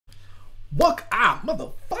Walk out,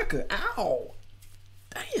 motherfucker. Ow.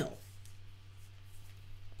 Damn.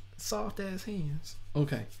 Soft ass hands.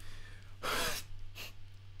 Okay.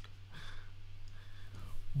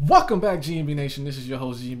 Welcome back, Gmb Nation. This is your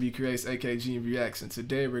host, Gmb Creates, aka Gmb Reacts, and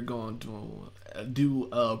today we're going to do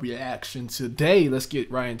a reaction. Today, let's get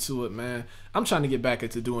right into it, man. I'm trying to get back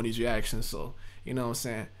into doing these reactions, so you know what I'm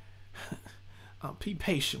saying. Be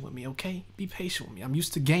patient with me, okay? Be patient with me. I'm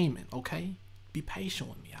used to gaming, okay? Be patient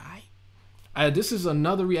with me, alright? This is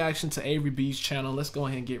another reaction to Avery B's channel. Let's go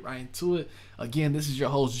ahead and get right into it. Again, this is your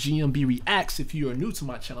host, Gmb Reacts. If you are new to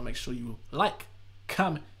my channel, make sure you like,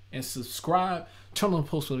 comment, and subscribe. Turn on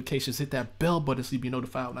post notifications. Hit that bell button so you be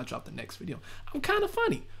notified when I drop the next video. I'm kind of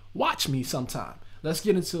funny. Watch me sometime. Let's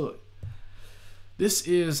get into it. This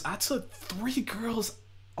is, I took 3 girls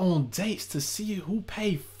on dates to see who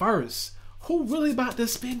paid first. Who really about to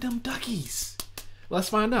spend them duckies? Let's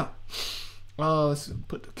find out. Let's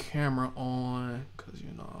put the camera on, because you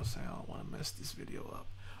know what I'm saying, I don't want to mess this video up.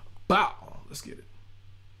 Bow. Let's get it.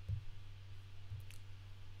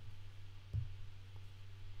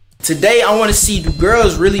 Today I want to see, do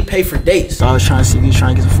girls really pay for dates? So I was trying to see if you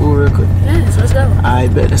trying to get some food real quick. Yes, let's go. I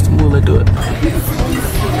bet that's the move. Let's do it.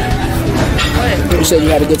 What? You said you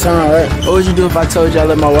had a good time, right? What would you do if I told you I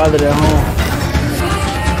left my wallet at home?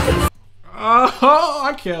 Oh,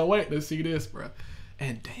 I can't wait to see this, bro.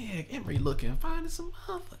 And dang, Emery looking fine as some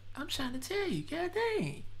mother. I'm trying to tell you, god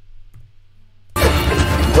dang.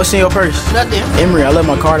 What's in your purse? Nothing. Emery, I left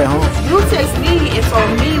my card at home. You text me and told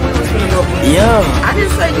me we was gonna go. Yeah. I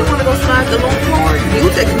didn't say you wanna go slide the little card. You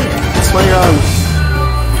text me.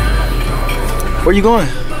 $20. Where you going?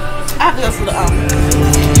 I have to go to the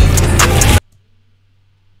office.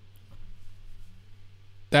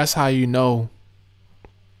 That's how you know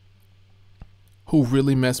who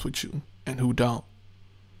really mess with you and who don't.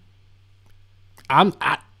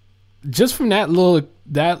 I just from that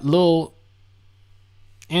little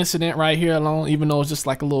incident right here alone, even though it's just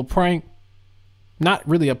like a little prank, not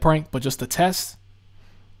really a prank, but just a test,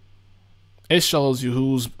 it shows you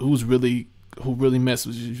who really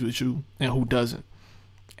messes with you and who doesn't.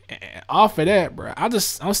 And off of that, bro,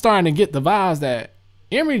 I'm starting to get the vibes that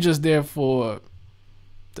Emery just there for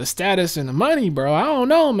the status and the money, bro. I don't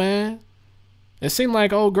know, man. It seemed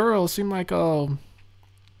like old girl. It seemed like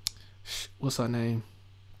what's her name?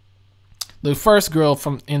 The first girl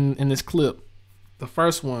from in this clip. The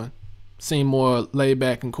first one seemed more laid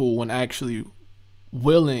back and cool when actually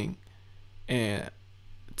willing and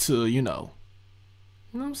to, you know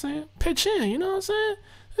what I'm saying? Pitch in, you know what I'm saying?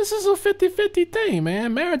 This is a 50-50 thing,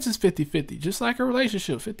 man. Marriage is 50-50, just like a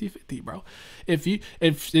relationship, 50-50, bro.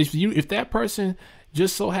 If that person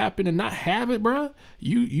just so happen to not have it, bro,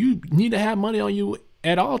 you need to have money on you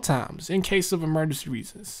at all times in case of emergency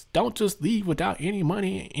reasons. Don't just leave without any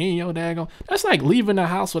money in your daggone. That's like leaving the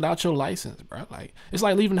house without your license, bro. Like, it's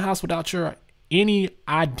like leaving the house without your any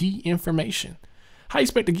ID information. How you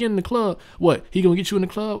expect to get in the club? What, he gonna get you in the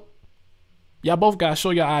club? Y'all both gotta show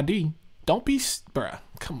your ID. Don't be, bruh.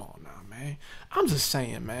 Come on now, man. I'm just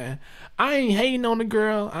saying, man. I ain't hating on the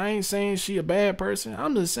girl. I ain't saying she a bad person.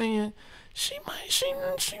 I'm just saying she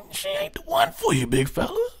ain't the one for you, big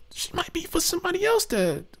fella. She might be for somebody else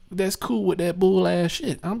that's cool with that bull ass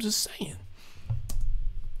shit. I'm just saying.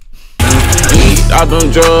 I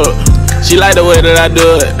done drug. She like the way that I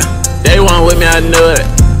do it. They want with me, I knew it.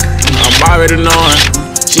 I'm already knowing.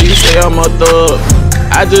 She say I'm a thug.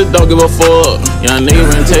 I just don't give a fuck. Young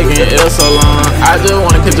nigga been taking it so long. I just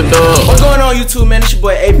wanna catch a dog. What's going on, YouTube, man? It's your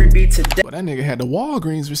boy Avery B today. Well, that nigga had the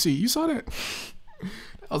Walgreens receipt. You saw that?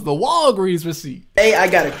 That was the Walgreens receipt. Hey, I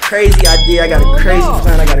got a crazy idea. I got a crazy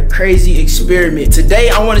plan. I got a crazy experiment. Today,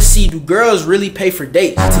 I want to see, do girls really pay for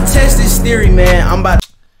dates? To test this theory, man, I'm about to...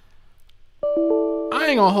 I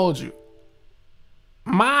ain't gonna hold you.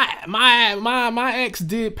 My ex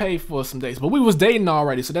did pay for some dates, but we was dating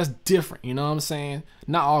already, so that's different. You know what I'm saying?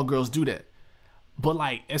 Not all girls do that. But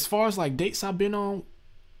like, as far as like dates I've been on,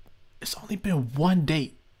 it's only been one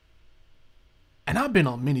date. And I've been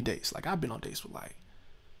on many dates. Like, I've been on dates with like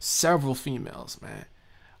several females, man.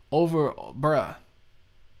 Bruh.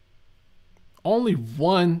 Only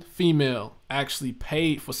one female actually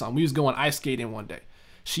paid for something. We was going ice skating one day.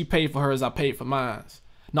 She paid for hers, I paid for mine.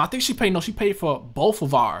 No, I think she paid for both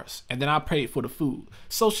of ours, and then I paid for the food.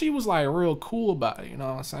 So she was like real cool about it, you know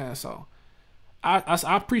what I'm saying? So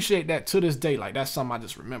I appreciate that to this day. Like, that's something I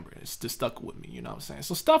just remember. It's just stuck with me, you know what I'm saying?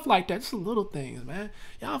 So stuff like that, just little things, man.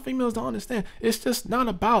 Y'all females don't understand. It's just not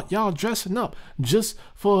about y'all dressing up just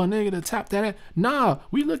for a nigga to tap that. Nah,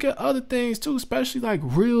 we look at other things too, especially like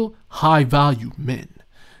real high value men.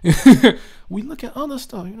 We look at other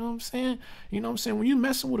stuff, you know what I'm saying? You know what I'm saying? When you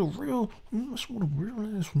messing with a real ass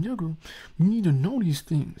nigga, you need to know these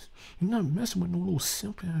things. You're not messing with no little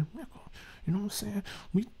simple ass nigga. You know what I'm saying?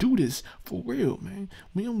 We do this for real, man.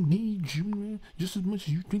 We don't need you, man, just as much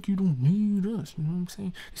as you think you don't need us. You know what I'm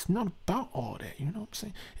saying? It's not about all that, you know what I'm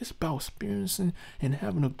saying? It's about experiencing and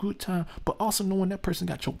having a good time, but also knowing that person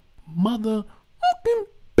got your mother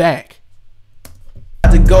back.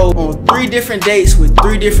 To go on 3 different dates with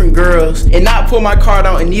 3 different girls and not pull my card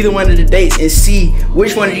out in neither one of the dates and see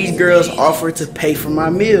which one of these girls offered to pay for my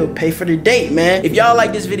meal, pay for the date, man. If y'all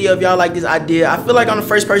like this video, if y'all like this idea, I feel like I'm the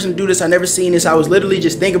first person to do this. I never seen this. I was literally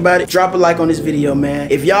just thinking about it. Drop a like on this video,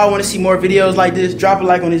 man. If y'all want to see more videos like this, drop a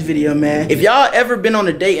like on this video, man. If y'all ever been on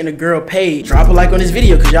a date and a girl paid, drop a like on this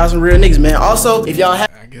video, because y'all some real niggas, man. Also, if y'all have,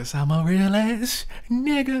 I guess I'm a real ass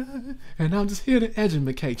nigga, and I'm just here to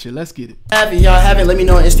educate you. Let's get it. If y'all haven't, let me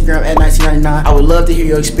know on Instagram at 1999. I would love to hear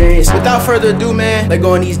your experience. Without further ado, man, let's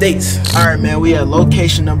go on these dates. All right, man, we at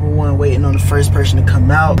location number 1, waiting on the first person to come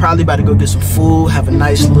out. Probably about to go get some food, have a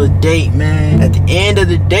nice little date, man. At the end of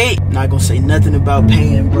the date, not gonna say nothing about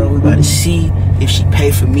paying, bro. We about to see if she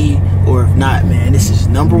pay for me or if not, man. This is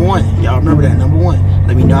number 1. Y'all remember that, number 1.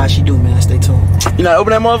 Let me know how she do, man. Stay tuned. You not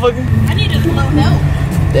open that motherfucker? I need to blow help.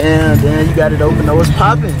 Damn, you got it open. Know what's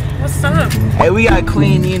popping? What's up? Hey, we got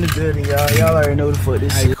Queen Nee in the building, y'all. Y'all already know the fuck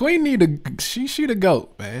this Hey, shit. Queen Nee, she the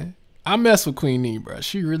GOAT, man. I mess with Queen Nee, bro.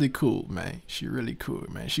 She really cool, man. She really cool,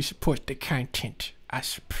 man. She supports the content. I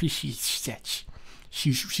appreciate that.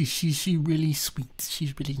 She really sweet.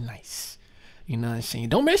 She's really nice. You know what I'm saying?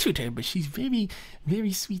 Don't mess with her, but she's very,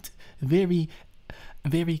 very sweet, very,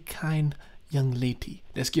 very kind young lady.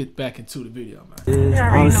 Let's get back into the video, man.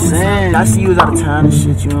 I'm saying, I see you was out of town and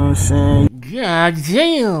shit, you know what I'm saying? God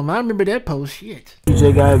damn, I remember that post. Shit. You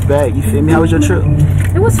just got back, you feel me? How was your trip?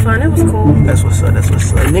 It was fun. It was cool. That's what's up, that's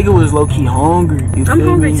what's up. Nigga was low-key hungry, you feel I'm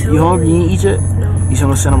hungry me? too. You hungry? You ain't eat yet? No. You see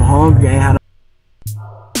what I'm saying? I'm hungry, I ain't had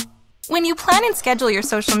When you plan and schedule your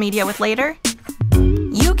social media with Later,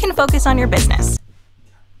 you can focus on your business.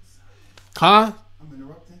 Huh? I'm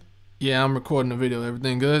interrupting? Yeah, I'm recording the video.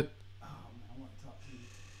 Everything good? Oh, man, I want to talk to you.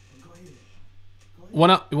 Go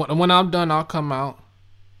ahead. When I'm done, I'll come out.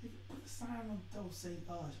 Put a sign on the door say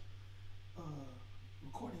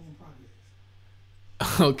recording in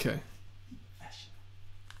progress. Okay.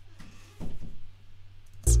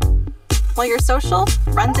 While your social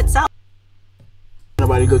runs itself.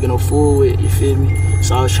 nobody go get no food with, you feel me?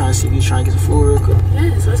 So I was trying to see if you trying to get some food real quick.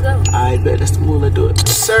 Yes, let's go. I bet that's the move, let's do it.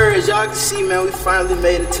 Sir, as y'all can see, man, we finally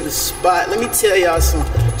made it to the spot. Let me tell y'all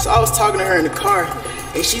something. So I was talking to her in the car,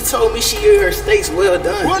 and she told me she eat her steaks well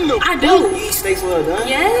done. I do. You eat steaks well done?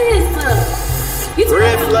 Yes. You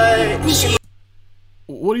Red flag.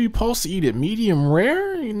 What are you supposed to eat it? Medium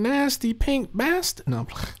rare? You nasty pink bastard. No.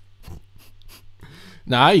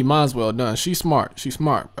 Nah, I eat mine's well done. She's smart. She's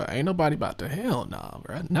smart, bro. Ain't nobody about to hell nah,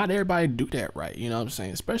 bro. Not everybody do that right. You know what I'm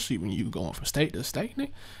saying? Especially when you going from state to state, nigga.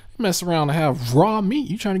 You mess around and have raw meat.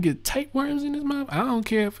 You trying to get tapeworms in this mouth? I don't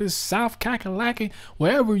care if it's South Kakalaki,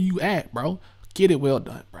 wherever you at, bro. Get it well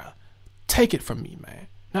done, bro. Take it from me, man.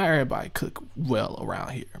 Not everybody cook well around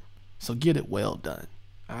here. So get it well done.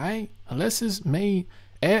 Alright? Unless it's made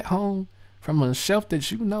at home from a chef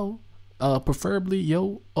that you know. Preferably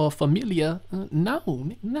your familia.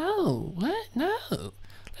 No, what? No.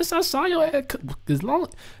 Unless I saw your ass cook. As long,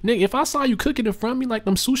 nigga, if I saw you cooking in front of me like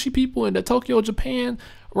them sushi people in the Tokyo, Japan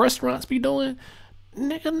restaurants be doing,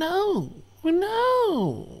 nigga, no.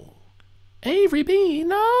 Avery B,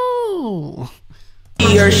 no.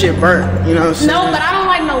 Eat her shit burnt, you know what I'm saying? No, but I don't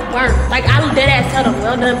like no burnt. Like, I dead ass tell them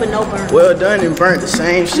well done, but no burnt. Well done and burnt, the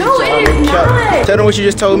same shit. No, it is not. Tell them what you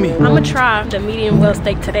just told me. I'm gonna try the medium well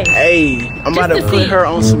steak today. Hey, I'm about to put her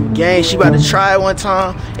on some game. She about to try it one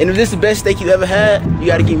time. And if this is the best steak you ever had, you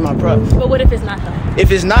gotta give me my props. But what if it's not though? If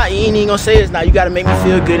it's not, you ain't even gonna say it's not. You gotta make me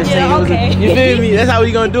feel good and say it was okay. You feel me? That's how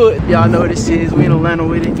we gonna do it. Y'all know what this is. We in Atlanta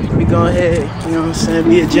with it. We go ahead, you know what I'm saying?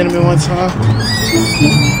 Be a gentleman one time.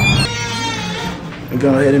 We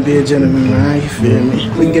go ahead and be a gentleman, man. You feel me?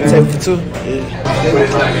 We can get a table for two.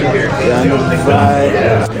 Yeah, I know the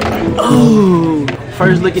vibe. Oh,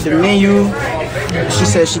 first look at the menu. She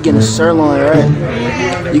said she getting a sirloin, right?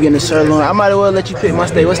 You getting a sirloin. I might as well let you pick my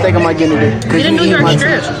steak. What steak am I getting today? Get a New York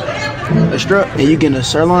strip. A strip? And you getting a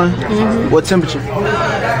sirloin? What temperature?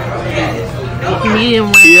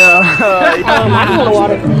 Medium well. Yeah. I can go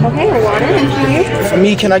water. Okay, water. For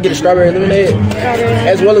me, can I get a strawberry lemonade?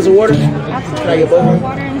 As well as a water? Can I get both?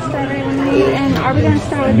 Water and strawberry lemonade. And are we gonna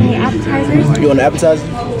start with any appetizers? You want an appetizer?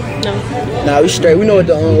 No. Nah, we straight. We know what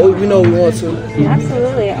we know what we want to.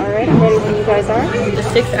 Absolutely. All right, I'm ready when you guys are. The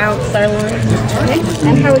 6-ounce sirloin. Okay.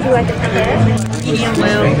 And how would you like it prepared? Medium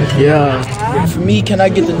well. Yeah. For me, can I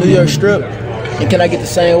get the New York strip? And can I get the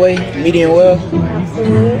same way, medium well?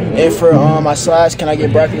 Absolutely. And for my sides, can I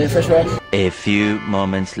get broccoli and french fries? A few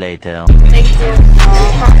moments later. Thank you.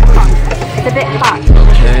 It's a bit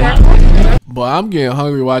hot. Boy, I'm getting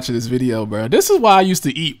hungry watching this video, bro. This is why I used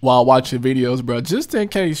to eat while watching videos, bro. Just in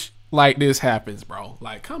case like this happens, bro.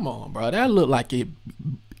 Like, come on, bro. That look like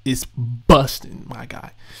it's busting, my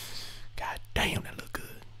guy. God damn, that look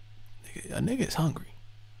good. A nigga is hungry.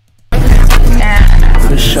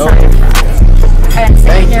 For sure. And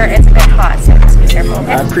same here, it's a bit hot, so just be careful,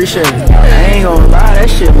 okay? I appreciate it. I ain't gonna lie, that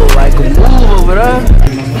shit look like a move over there.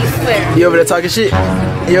 You over there talking shit?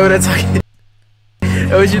 You over there talking?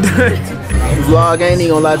 What you doing? Vlog, I ain't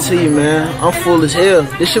even gonna lie to you, man. I'm full as hell.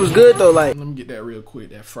 This shit was good though, like. Let me get that real quick,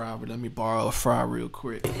 that fry. But let me borrow a fry real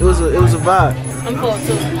quick. It was a vibe. I'm full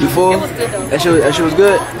too. You full? It was good though. That shit was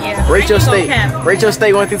good. Yeah. Rate your steak. Rate your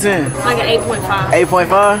steak 1 through 10. Like an 8.5.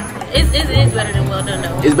 8.5. It's better than well done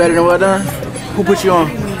though. It's better than well done. Who put you on?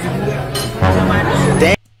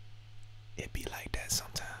 Damn. It be like that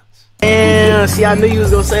sometimes. Damn. See, I knew you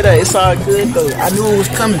was gonna say that. It's all good though. I knew it was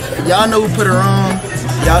coming. Y'all know who put her on.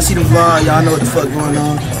 Y'all see the vlog, y'all know what the fuck going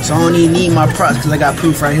on. So I don't even need my props because I got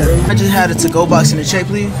proof right here. I just had a to-go box in the check,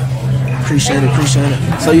 please. Appreciate it.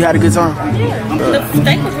 So you had a good time? Yeah. The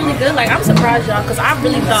steak was really good. Like, I'm surprised, y'all, because I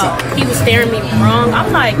really thought he was staring me wrong.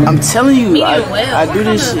 I'm like, I'm telling you, I do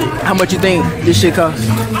this shit. How much you think this shit costs?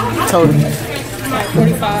 Total? Like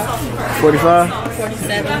 45. 45?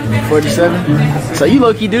 47. 47? So you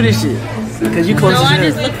low-key do this shit? Because you close to No, I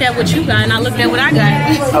just looked at what you got and I looked at what I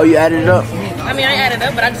got. Oh, you added it up? I mean, I added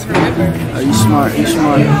up, but I just remember. Oh, you smart. You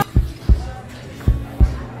smart.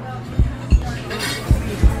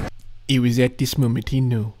 It was at this moment he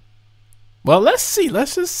knew. Well, let's see.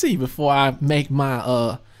 Let's just see before I make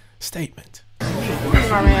my statement.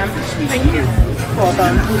 Oh, man. Thank you. Well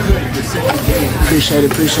done. Appreciate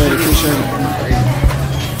it.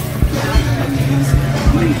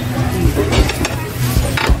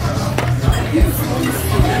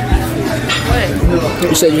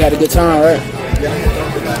 You said you had a good time, right?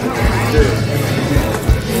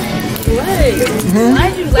 What?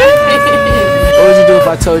 Why'd you laugh? What would you do if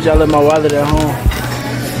I told you I left my wallet at home?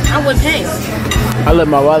 I would pay. I left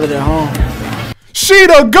my wallet at home. She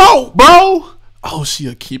the GOAT, bro. Oh, she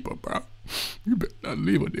a keeper, bro. You better not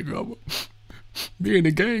leave a nigga over. Me and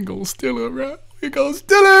the gang gon' steal her, bro. We gon'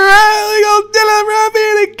 steal her, bro. Me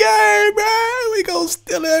and the gang, bro. We gon'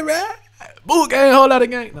 steal her, bro. Boo gang, whole lot of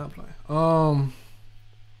gang. Not playing.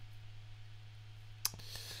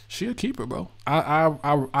 She a keeper, bro.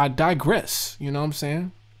 I digress. You know what I'm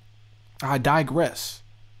saying? I digress.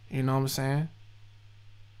 You know what I'm saying?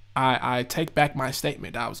 I take back my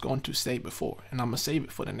statement that I was going to say before, and I'm gonna save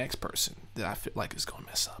it for the next person that I feel like is gonna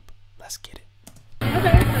mess up. Let's get it.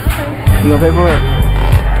 Okay. You gonna pay for it?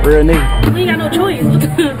 Real nigga. We ain't got no choice.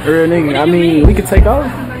 Real nigga. I mean, we can take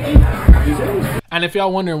off. And if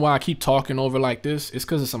y'all wondering why I keep talking over like this, it's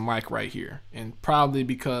because it's a mic right here. And probably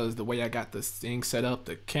because the way I got this thing set up,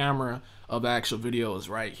 the camera of the actual video is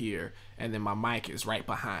right here. And then my mic is right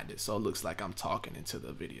behind it. So it looks like I'm talking into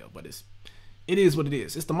the video. But it is what it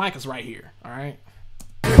is. It's the mic is right here. All right.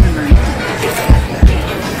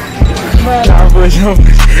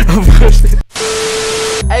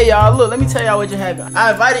 Hey y'all, look, let me tell y'all what just happened.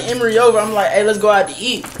 I invited Emery over. I'm like, hey, let's go out to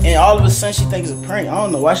eat. And all of a sudden she thinks it's a prank. I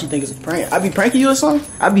don't know why she thinks it's a prank. I be pranking you or something?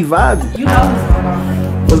 I be vibing. You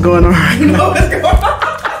know what's going on right now. You know what's going on.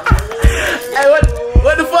 Hey, what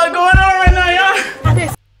the fuck going on right now,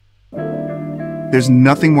 y'all? There's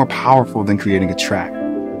nothing more powerful than creating a track.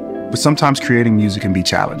 But sometimes creating music can be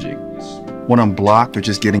challenging. When I'm blocked or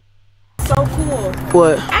just getting so cool.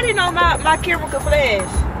 What? I didn't know my camera could flash.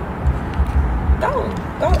 Go.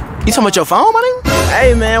 You talking about your phone, my nigga?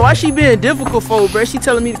 Hey man, why she being difficult for, bro? She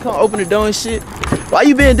telling me to come open the door and shit. Why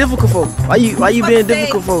you being difficult for? Why you being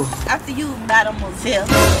difficult for? After you, mademoiselle.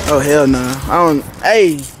 Oh hell nah. I don't.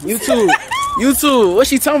 Hey, YouTube. YouTube, what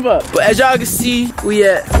she talking about? But as y'all can see, we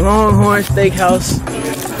at Longhorn Steakhouse.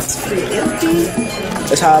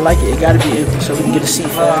 That's how I like it. It gotta be empty so we can get a seat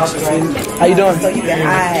fast. How you doing? So you can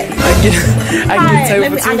hide. I can get a table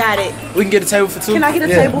for two. I got it. We can get a table for two. Can I get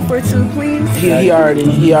a table for two, please? He already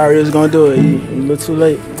was gonna do it. He a little too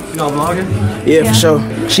late. You know vlogging? Yeah, for sure.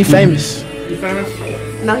 She famous. You famous?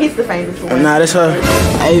 No, he's the famous one. Nah, that's her.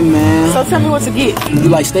 Hey man. So tell me what to get. You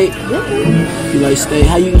like steak? You like steak?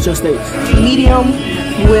 How you eat your steaks? Medium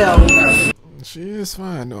well. She is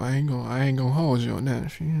fine though. I ain't gonna hold you on that.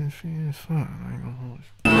 She is fine. I ain't gonna hold you.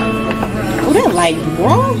 Oh, that light,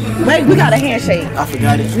 bro. Wait, we got a handshake. I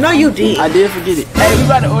forgot it. No, you did. I did forget it. Hey, we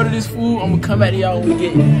about to order this food. I'm gonna come back to y'all when we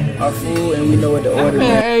get our food and we know what to order.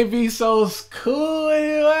 Man, AB so cool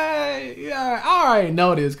anyway. Yeah, I already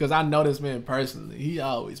know this because I know this man personally. He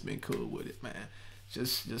always been cool with it, man.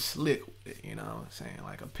 Just slick with it, you know what I'm saying?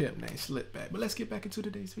 Like a pimp named Slickback. But let's get back into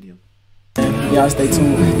today's video. Y'all stay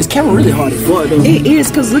tuned. This camera really hard as fuck, though. It is,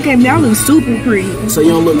 because look at me, I look super pretty. So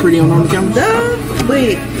you don't look pretty on the camera? Duh, but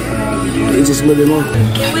it's just a little bit more.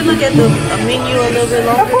 Can we look at the menu a little bit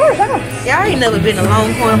longer? Of course, yeah, I ain't never been to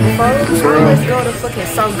Longhorn before. I always go to fucking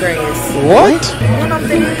Saltgrass. What? You know what I'm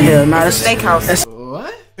saying? Hell, nah, that's steakhouse. That's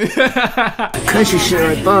what? Country shit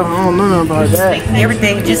right there. I don't know nothing about that.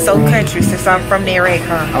 Everything just so country since I'm from there, right,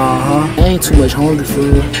 huh? I ain't too much hungry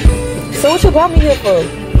food. So what you brought me here for?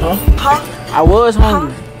 Huh? I was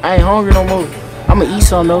hungry. I ain't hungry no more. I'ma eat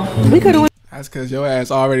some though. We could've went. That's cause your ass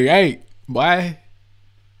already ate, boy.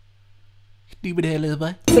 Deep with that little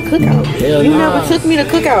boy. The cookout. Hell You nah. never took me to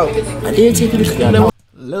cookout. I did take you to cookout.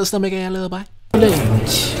 Little stomach ass little boy.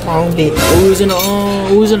 Wrong bitch. Who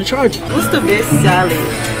was in the charge? What's the best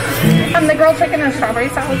salad? The grilled chicken and strawberry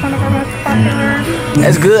salad is one of our most popular.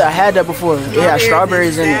 That's good. I had that before. It had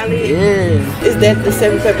strawberries in it. Yeah. Is that the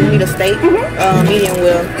 7 pepper meat steak? Medium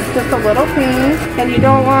well. It's just a little piece, and you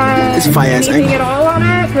don't want It's fire-ass anything ankle. at all on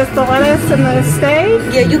it. Just the lettuce and the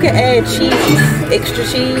steak. Yeah, you can add cheese, extra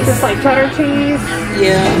cheese. Just like cheddar cheese.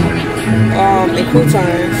 Yeah. And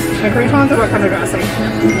croutons. And croutons or what kind of dressing?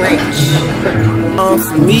 Ranch.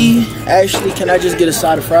 For me, actually, can I just get a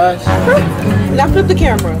side of fries? Now flip the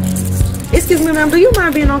camera. Excuse me, ma'am, do you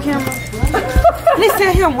mind being on camera? Let's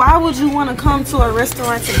tell him, why would you want to come to a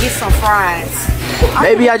restaurant to get some fries?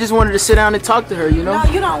 Maybe I just wanted to sit down and talk to her, you know? No,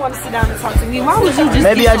 you don't want to sit down and talk to me. Why would you just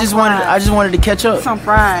Maybe get I just wanted to catch up. some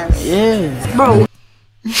fries? Yeah. Bro.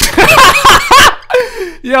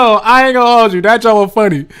 Yo, I ain't gonna hold you. That joke was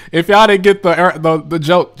funny. If y'all didn't get the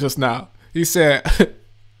joke just now, he said,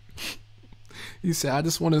 I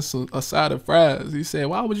just wanted a side of fries. He said,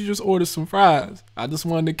 why would you just order some fries? I just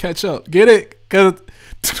wanted to catch up. Get it? Cause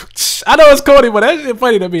I know it's corny, but that shit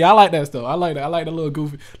funny to me. I like that stuff. I like that. I like that little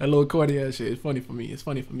goofy, that little corny ass shit. It's funny for me. It's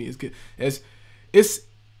funny for me. It's good. It's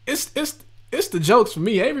the jokes for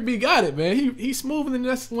me. Avery B got it, man. He's smoothing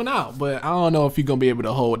this one out, but I don't know if he's gonna be able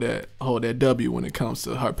to hold that W when it comes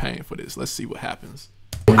to her paying for this. Let's see what happens.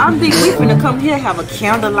 I'm big. We finna come here, have a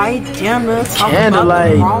candlelight dinner.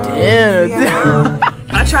 Candlelight dinner.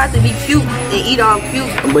 I tried to be cute and eat all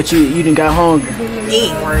cute. But you done got hungry. It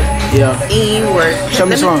ain't work. Yeah. It ain't work. Show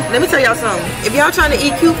me some. Let me tell y'all something. If y'all trying to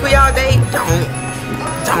eat cute for y'all day,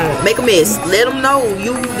 don't make a mess. Let them know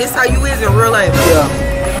this how you is in real life. Yeah.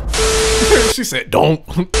 She said, don't.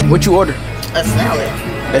 What you order? A salad.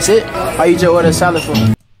 That's it? How you just order a salad for?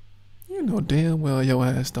 You know damn well your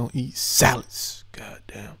ass don't eat salads.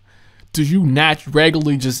 Goddamn. Do you not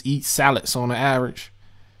regularly just eat salads on the average?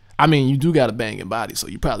 I mean, you do got a banging body, so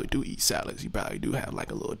you probably do eat salads. You probably do have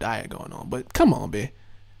like a little diet going on. But come on, bae.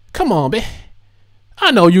 Come on, bae.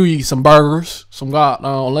 I know you eat some burgers.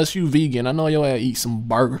 Unless you vegan, I know your ass eat some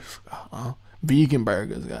burgers. Vegan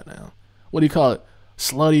burgers, goddamn. What do you call it?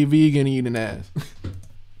 Slutty vegan eating ass.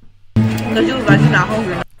 Cause you was like, you're not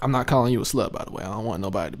hungry. I'm not calling you a slut, by the way. I don't want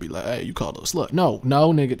nobody to be like, hey, you called her a slut. No,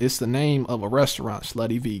 nigga. It's the name of a restaurant,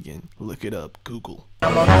 Slutty Vegan. Look it up. Google.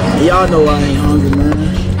 Y'all know I ain't hungry, man.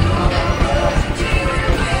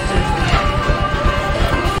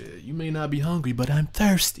 You may not be hungry, but I'm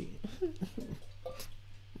thirsty.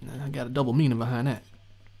 I got a double meaning behind that.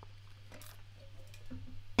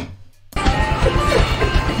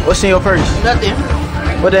 What's in your purse? Nothing.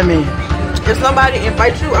 What that mean? If somebody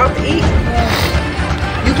invites you out to eat,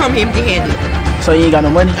 you come here empty-handed. So you ain't got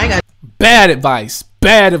no money? I ain't got. Bad advice.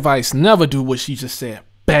 Bad advice. Never do what she just said.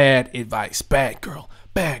 Bad advice. Bad girl.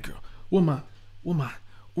 Bad girl.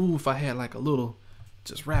 Ooh, if I had like a little,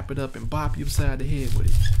 just wrap it up and bop you upside the head with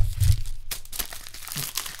it.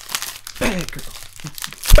 Bad girl.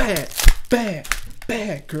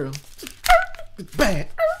 Bad girl. Bad.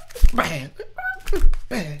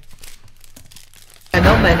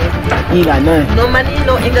 No money. You ain't got none. No money,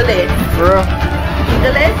 no English. For real?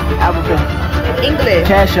 English? Apple Pay. English.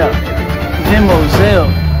 Cash App. Venmo, Zelle.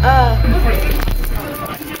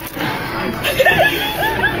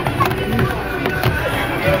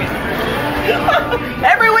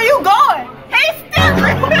 Everywhere you going, hey, still.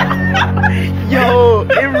 Yo,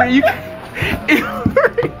 Avery,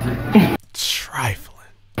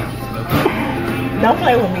 Trifling. Don't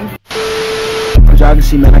play with me. As y'all can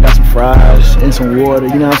see, man, I got some fries and some some water.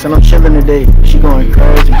 You know what I'm saying? I'm chilling today. She going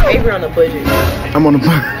crazy. Avery on the budget. I'm on the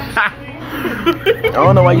budget. I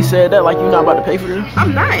don't know why you said that. Like you not about to pay for this?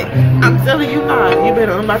 I'm not. I'm telling you not. You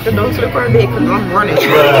better unlock the door to the front day because I'm running.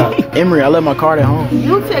 Emery, I left my card at home.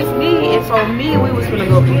 You text me and told me we was gonna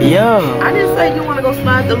go. Yeah. I didn't say you want to go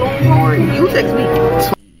slide the Longhorn. You text me.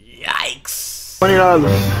 Yikes. $20.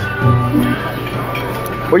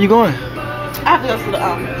 Where you going? I have to go to the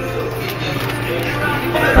office.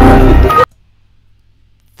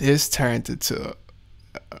 This turned into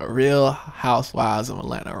a Real Housewives of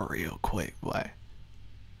Atlanta real quick, boy.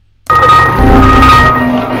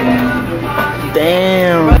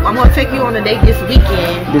 Damn. I'm gonna take you on a date this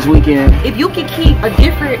weekend. This weekend. If you can keep a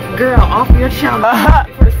different girl off your channel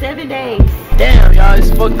for 7 days. Damn, y'all, it's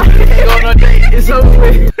fucked up. You can't go on no date. It's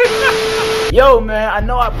over. Yo, man, I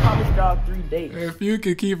know I promised y'all 3 dates. If you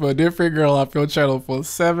could keep a different girl off your channel for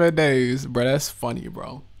 7 days, bro, that's funny,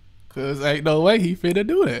 bro. Cause ain't no way he finna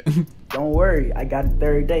do that. Don't worry, I got a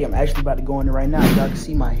 3rd day. I'm actually about to go in there right now. Y'all can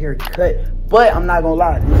see my hair cut. But I'm not gonna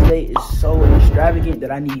lie, this date is so extravagant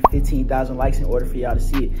that I need 15,000 likes in order for y'all to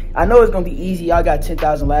see it. I know it's gonna be easy. Y'all got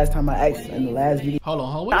 10,000 last time I asked in the last video.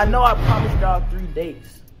 Hold on. I know I promised y'all 3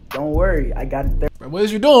 dates. Don't worry, I got a 3rd. What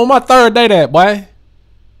is you doing? Where my 3rd date at, boy?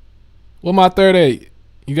 Where my 3rd date?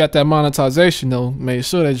 You got that monetization though. Made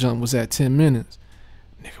sure that jump was at 10 minutes.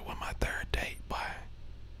 Nigga, where my 3rd date, boy?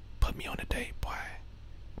 Put me on a date, boy.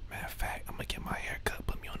 Matter of fact, I'm gonna get my hair cut.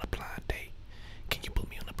 Put me on a blind date. Can you put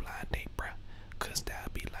me on a blind date, bro? Cause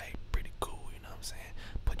that'd be like pretty cool, you know what I'm saying?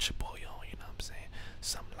 Put your boy on, you know what I'm saying?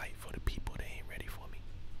 Something light for the people that ain't ready for me.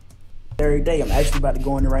 3rd day. I'm actually about to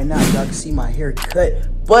go in there right now. Y'all can see my hair cut.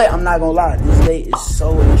 But I'm not gonna lie, this date is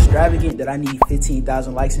so extravagant that I need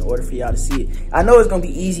 15,000 likes in order for y'all to see it. I know it's gonna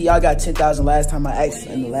be easy. Y'all got 10,000 last time I asked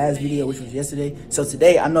in the last video, which was yesterday. So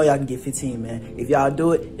today, I know y'all can get 15, man. If y'all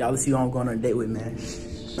do it, y'all will see who I'm going on a date with, man.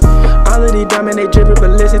 All of these diamonds, they drippin',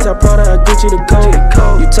 but listen to Prada, I Gucci the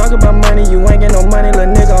code. You talk about money, you ain't get no money,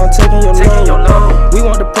 little nigga, I'm taking your loan. We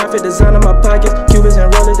want the profit, design in my pockets, Cubans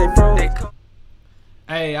and rollers, they froze.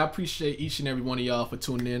 Hey, I appreciate each and every one of y'all for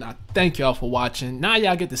tuning in. I thank y'all for watching. Now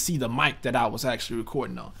y'all get to see the mic that I was actually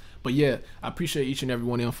recording on. But yeah, I appreciate each and every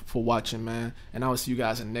one of y'all for watching, man. And I will see you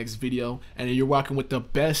guys in the next video. And you're rocking with the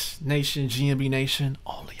best nation, GMB Nation,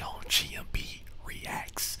 only on Gmb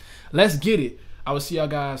Reacts. Let's get it. I will see y'all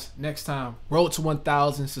guys next time. Road to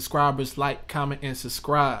 1,000 subscribers. Like, comment, and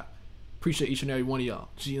subscribe. Appreciate each and every one of y'all.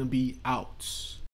 GMB out.